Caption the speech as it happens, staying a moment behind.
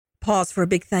pause for a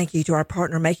big thank you to our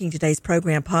partner making today's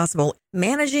program possible.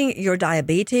 Managing your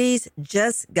diabetes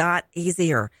just got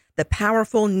easier. The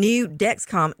powerful new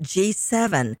Dexcom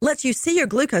G7 lets you see your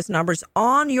glucose numbers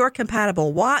on your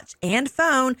compatible watch and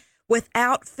phone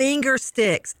without finger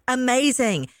sticks.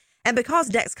 Amazing. And because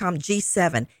Dexcom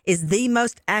G7 is the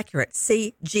most accurate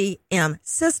CGM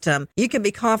system, you can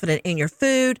be confident in your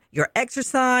food, your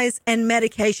exercise, and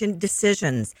medication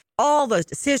decisions. All those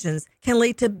decisions can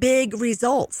lead to big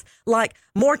results, like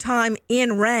more time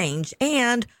in range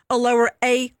and a lower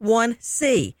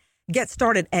A1C. Get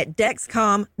started at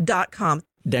Dexcom.com.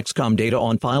 Dexcom data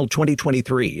on file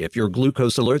 2023. If your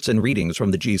glucose alerts and readings from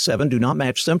the G7 do not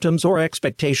match symptoms or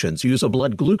expectations, use a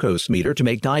blood glucose meter to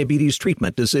make diabetes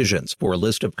treatment decisions. For a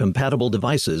list of compatible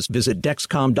devices, visit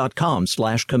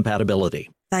Dexcom.com/compatibility.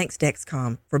 Thanks,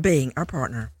 Dexcom, for being our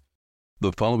partner.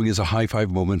 The following is a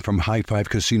high-five moment from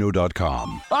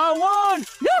highfivecasino.com. I won!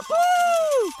 Yahoo!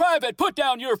 Private, put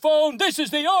down your phone. This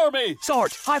is the Army.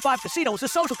 Sarge, High Five Casino is a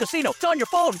social casino. It's on your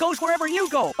phone. Goes wherever you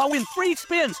go. I win free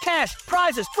spins, cash,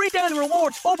 prizes, free daily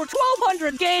rewards, over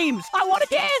 1,200 games. I won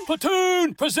again.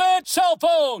 Platoon, present cell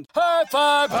phone. High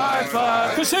Five. High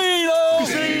Five. Casino.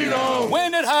 Casino.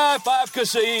 Win at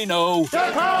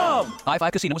highfivecasino.com. High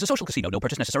Five Casino is a social casino. No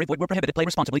purchase necessary. Void where prohibited. Play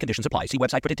responsibly. Conditions apply. See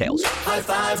website for details. High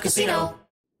Five Casino.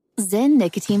 Zyn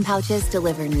nicotine pouches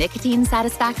deliver nicotine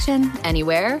satisfaction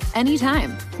anywhere,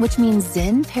 anytime, which means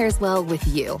Zyn pairs well with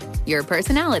you, your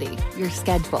personality, your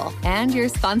schedule, and your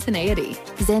spontaneity.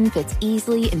 Zyn fits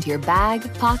easily into your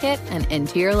bag, pocket, and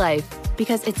into your life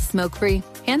because it's smoke-free,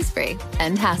 hands-free,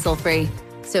 and hassle-free.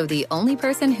 So the only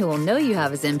person who will know you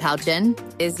have a Zyn pouch in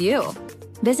is you.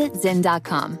 Visit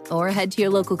Zyn.com or head to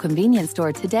your local convenience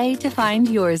store today to find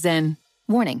your Zyn.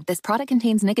 Warning, this product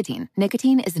contains nicotine.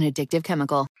 Nicotine is an addictive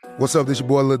chemical. What's up, this your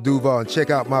boy Lil Duval, and check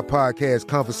out my podcast,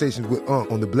 Conversations with Unc,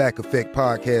 on the Black Effect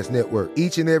Podcast Network.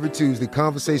 Each and every Tuesday,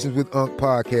 Conversations with Unc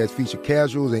podcast feature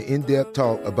casual and in-depth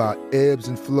talk about ebbs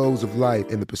and flows of life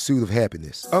and the pursuit of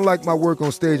happiness. Unlike my work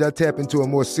on stage, I tap into a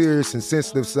more serious and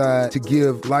sensitive side to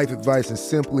give life advice and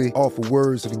simply offer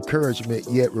words of encouragement,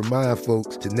 yet remind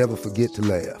folks to never forget to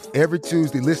laugh. Every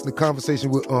Tuesday, listen to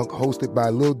Conversation with Unc, hosted by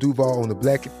Lil Duval on the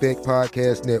Black Effect Podcast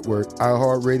Network,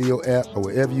 iHeartRadio app, or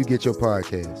wherever you get your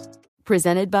podcasts.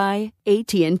 Presented by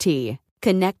AT&T.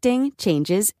 Connecting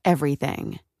changes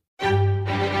everything.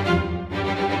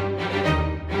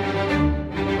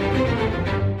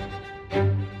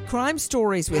 Crime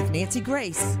Stories with Nancy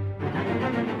Grace.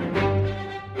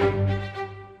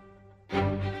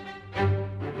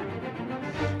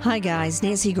 Hi guys,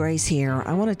 Nancy Grace here.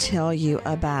 I want to tell you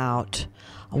about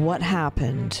what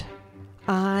happened.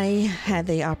 I had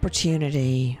the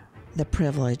opportunity, the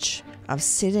privilege of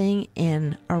sitting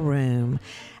in a room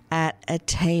at a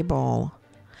table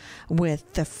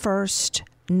with the first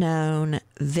known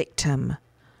victim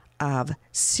of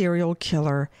serial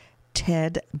killer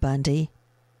Ted Bundy,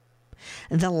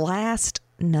 the last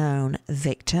known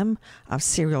victim of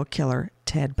serial killer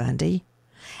Ted Bundy,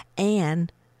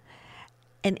 and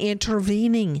an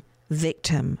intervening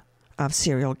victim of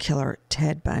serial killer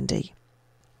Ted Bundy.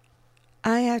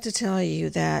 I have to tell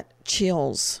you that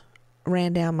chills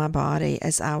ran down my body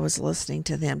as I was listening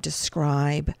to them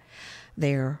describe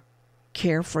their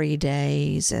carefree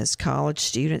days as college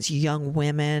students, young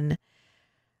women,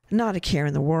 not a care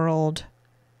in the world,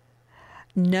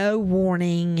 no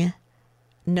warning,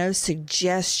 no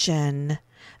suggestion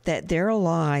that their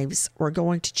lives were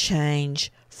going to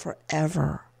change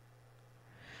forever.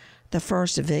 The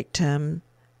first victim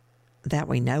that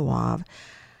we know of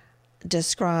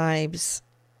describes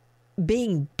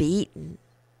being beaten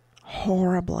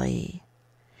horribly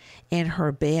in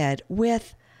her bed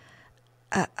with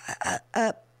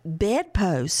a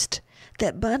bedpost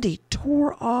that Bundy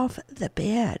tore off the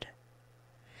bed.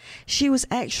 She was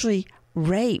actually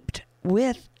raped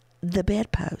with the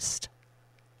bedpost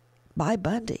by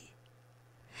Bundy.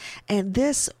 And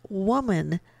this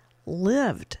woman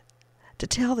lived to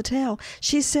tell the tale.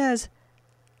 She says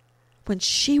when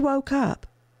she woke up,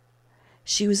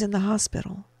 she was in the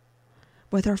hospital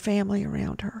with her family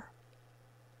around her.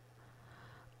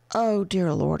 Oh,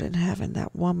 dear Lord in heaven,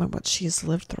 that woman, what she has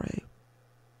lived through.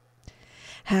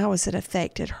 How has it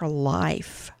affected her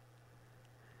life,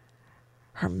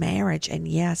 her marriage, and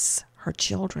yes, her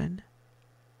children?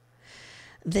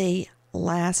 The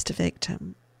last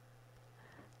victim,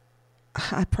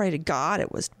 I pray to God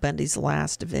it was Bundy's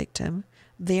last victim.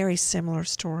 Very similar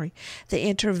story. The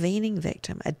intervening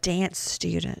victim, a dance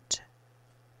student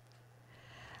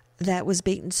that was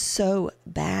beaten so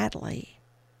badly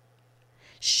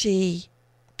she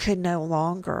could no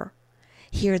longer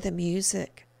hear the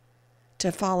music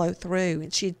to follow through.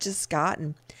 And she'd just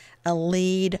gotten a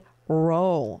lead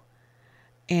role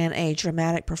in a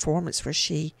dramatic performance where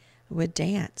she would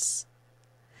dance.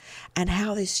 And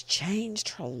how this changed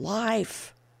her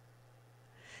life.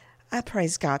 I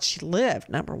praise God she lived,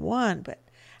 number one, but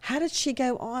how did she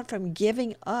go on from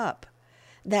giving up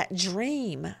that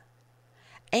dream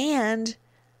and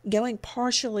going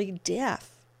partially deaf?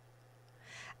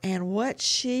 And what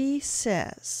she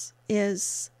says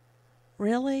is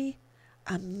really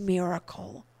a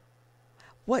miracle.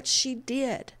 What she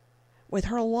did with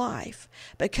her life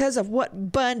because of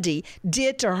what Bundy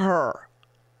did to her.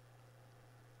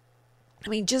 I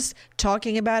mean, just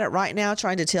talking about it right now,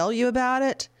 trying to tell you about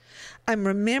it, I'm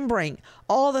remembering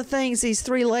all the things these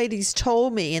three ladies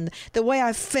told me and the way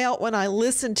I felt when I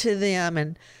listened to them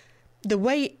and the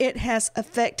way it has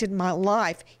affected my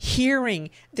life, hearing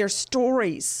their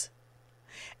stories.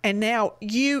 And now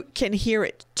you can hear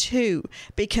it too,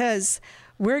 because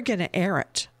we're going to air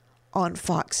it on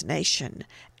Fox Nation.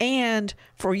 And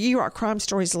for you, our Crime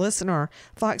Stories listener,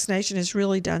 Fox Nation has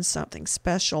really done something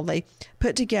special. They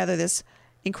put together this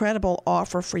incredible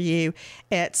offer for you.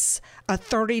 It's a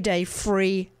 30-day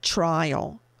free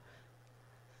trial.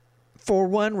 For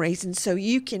one reason, so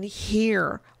you can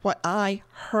hear what I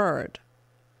heard.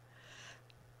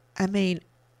 I mean,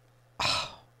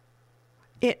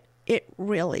 it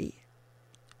really,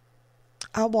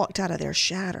 I walked out of there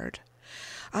shattered.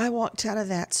 I walked out of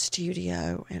that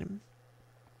studio and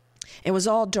it was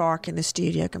all dark in the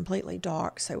studio, completely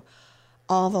dark. So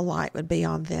all the light would be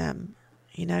on them,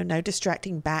 you know, no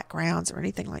distracting backgrounds or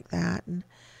anything like that. And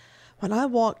when I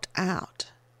walked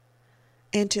out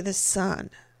into the sun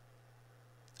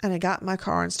and I got in my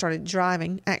car and started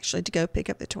driving actually to go pick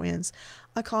up the twins,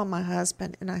 I called my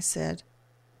husband and I said,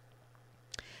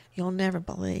 "You'll never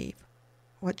believe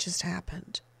what just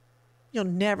happened. You'll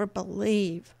never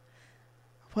believe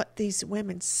what these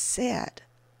women said.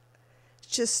 It's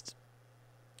just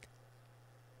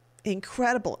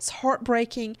incredible. It's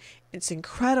heartbreaking. It's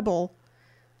incredible.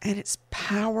 And it's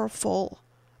powerful.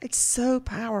 It's so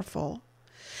powerful."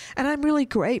 And I'm really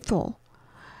grateful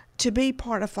to be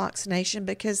part of Fox Nation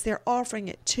because they're offering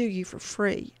it to you for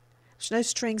free. There's no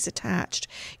strings attached.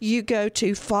 You go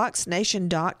to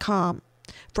foxnation.com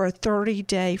for a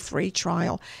 30-day free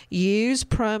trial. Use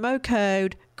promo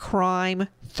code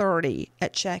CRIME30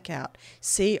 at checkout.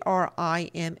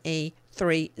 CRIME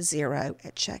 30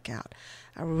 at checkout.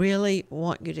 I really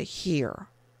want you to hear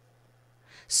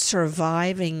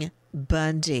Surviving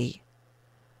Bundy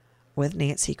with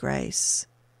Nancy Grace.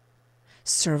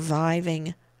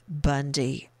 Surviving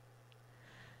Bundy.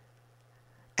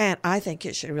 And I think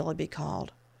it should really be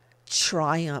called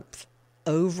Triumph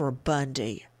Over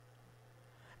Bundy.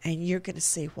 And you're going to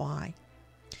see why.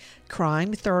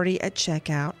 CRIME30 at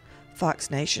checkout,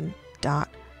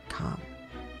 foxnation.com.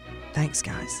 Thanks,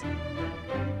 guys.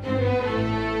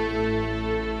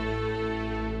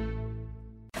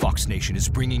 Fox Nation is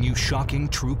bringing you shocking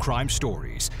true crime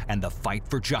stories and the fight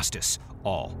for justice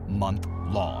all month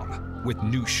long with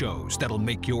new shows that'll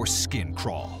make your skin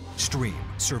crawl. Stream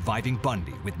Surviving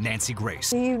Bundy with Nancy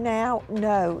Grace. Do you now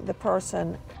know the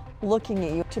person looking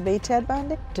at you to be Ted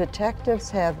Bundy? Detectives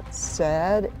have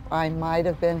said I might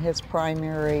have been his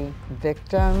primary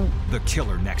victim. The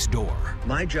Killer Next Door.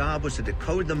 My job was to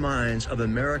decode the minds of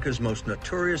America's most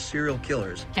notorious serial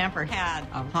killers. Kemper had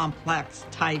a complex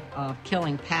type of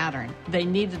killing pattern. They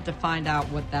needed to find out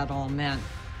what that all meant.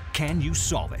 Can you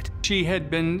solve it? She had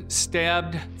been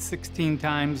stabbed 16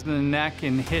 times in the neck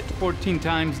and hit 14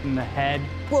 times in the head.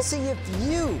 We'll see if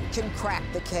you can crack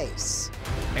the case.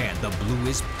 And the Blue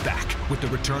is back with the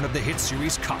return of the hit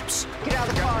series Cops. Get out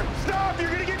of the car. Stop! You're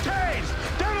gonna get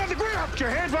tased! Down on the ground! Put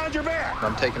your hands behind your back!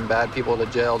 I'm taking bad people to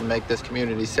jail to make this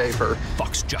community safer.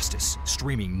 Fox Justice,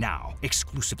 streaming now,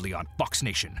 exclusively on Fox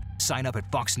Nation. Sign up at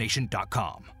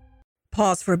foxnation.com.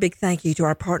 Pause for a big thank you to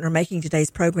our partner making today's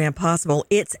program possible.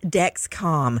 It's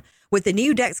Dexcom. With the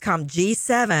new Dexcom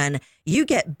G7, you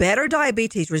get better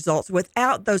diabetes results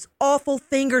without those awful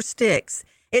finger sticks.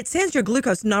 It sends your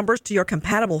glucose numbers to your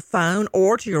compatible phone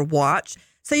or to your watch,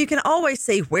 so you can always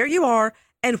see where you are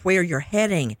and where you're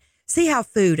heading. See how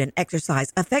food and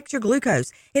exercise affect your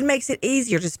glucose. It makes it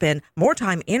easier to spend more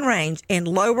time in range and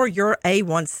lower your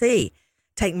A1C.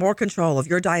 Take more control of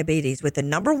your diabetes with the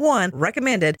 #1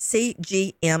 recommended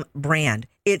CGM brand.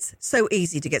 It's so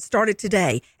easy to get started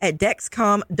today at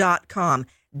Dexcom.com.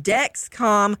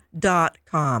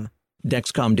 Dexcom.com.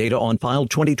 Dexcom data on file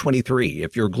 2023.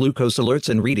 If your glucose alerts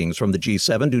and readings from the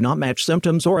G7 do not match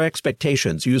symptoms or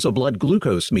expectations, use a blood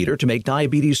glucose meter to make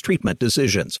diabetes treatment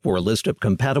decisions. For a list of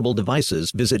compatible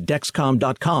devices, visit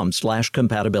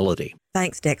Dexcom.com/compatibility.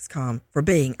 Thanks, Dexcom, for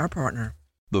being our partner.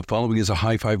 The following is a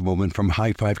high-five moment from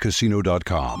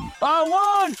highfivecasino.com. I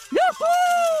won!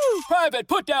 Yahoo! Private,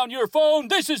 put down your phone.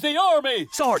 This is the Army.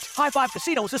 Sarge, High Five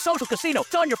Casino is a social casino.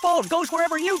 It's on your phone, goes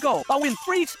wherever you go. I win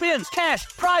free spins, cash,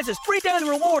 prizes, free daily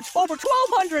rewards, over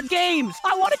 1,200 games.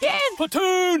 I won again.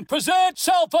 Platoon, present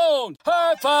cell phone.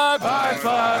 High Five. High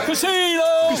Five. Casino.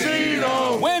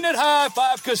 Casino. Win at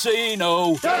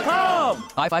highfivecasino.com.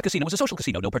 High Five Casino is a social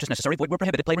casino. No purchase necessary. Void where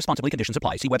prohibited. Play responsibly. Conditions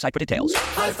apply. See website for details.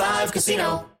 High Five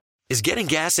Casino. Is getting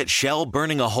gas at Shell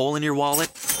burning a hole in your wallet?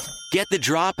 Get the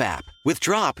Drop app. With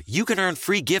Drop, you can earn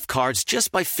free gift cards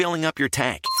just by filling up your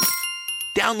tank.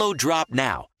 Download Drop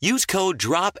now. Use code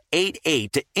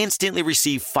DROP88 to instantly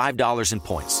receive $5 in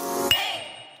points.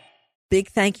 Big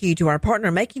thank you to our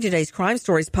partner making today's crime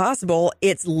stories possible.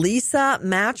 It's Leesa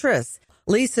Mattress.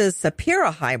 Leesa's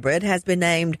Sapira Hybrid has been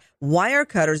named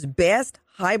Wirecutter's best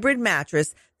hybrid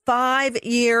mattress 5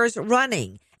 years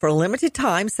running. For a limited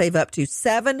time, save up to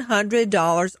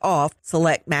 $700 off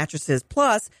select mattresses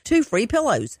plus 2 free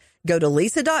pillows. Go to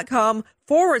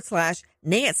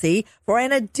Leesa.com/Nancy for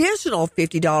an additional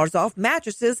 $50 off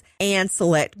mattresses and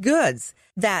select goods.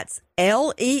 That's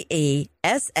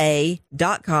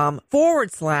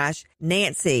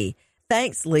LEESA.com/Nancy.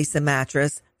 Thanks, Leesa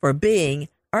Mattress, for being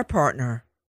our partner.